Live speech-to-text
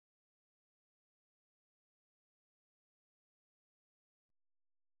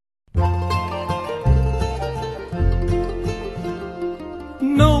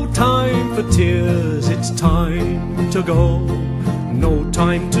for tears, it's time to go. No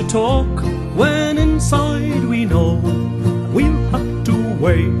time to talk when inside we know we'll have to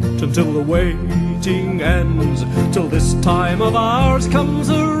wait until the waiting ends, till this time of ours comes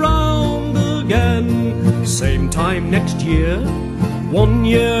around again. Same time next year, 1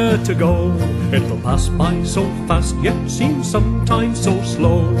 year to go. It'll pass by so fast, yet seems sometimes so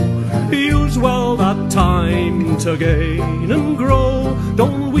slow. Use well that time to gain and grow.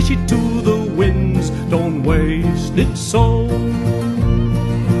 Don't wish it to the winds, don't waste it so.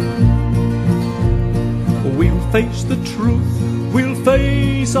 We'll face the truth, we'll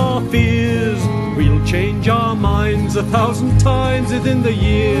face our fears, we'll change our minds 1,000 times within the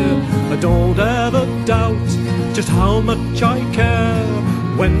year. Don't ever doubt just how much I care.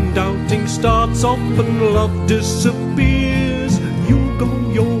 When doubting starts off and love disappears, you go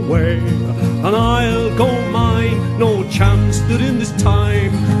your way and I'll go mine. No chance that in this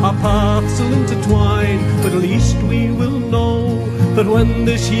time our paths will intertwine, but at least we will know that when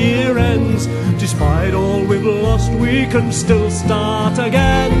this year ends, despite all we've lost, we can still start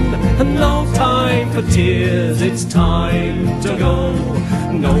again. And no time for tears, it's time to go.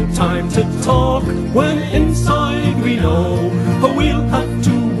 No time to talk when inside we know we'll have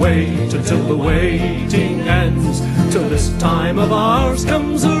to wait until the waiting ends, till this time of ours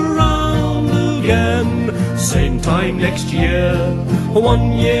comes around again. Same time next year,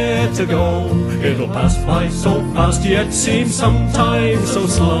 1 year to go. It'll pass by so fast, yet seems sometimes so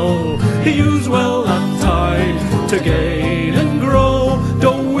slow. Use well that time to gain and grow.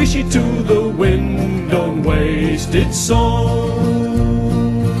 Don't wish it to the wind, don't waste it so.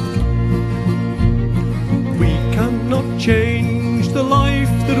 We cannot change the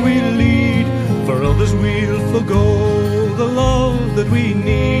life that we lead, for others we'll forgo the love that we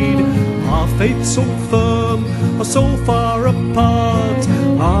need. Our faith's so firm, are so far apart,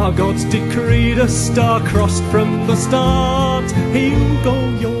 our God's decreed a star-crossed from the start. He'll go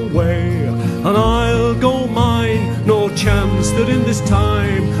your way and I'll go mine. No chance that in this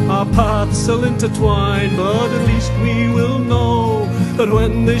time our paths will intertwine, but at least we will know that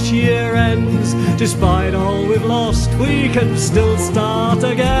when this year ends, despite all we've lost, we can still start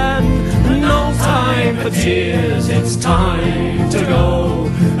again. No time for tears, it's time to go.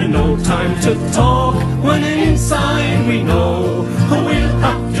 And no time to talk when inside we know we'll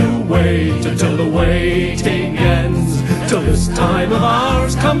have to wait until the waiting ends, till this time of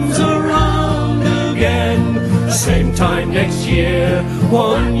ours comes around again. Same time next year,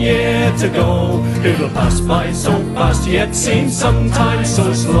 1 year to go. It'll pass by so fast, yet seems sometimes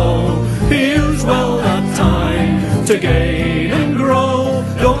so slow. Use well that time to gain and grow.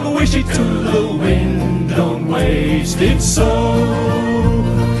 Don't wish it to the wind, don't waste it so.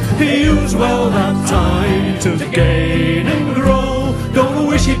 Use well that time to gain and grow. Don't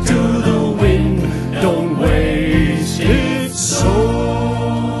wish it to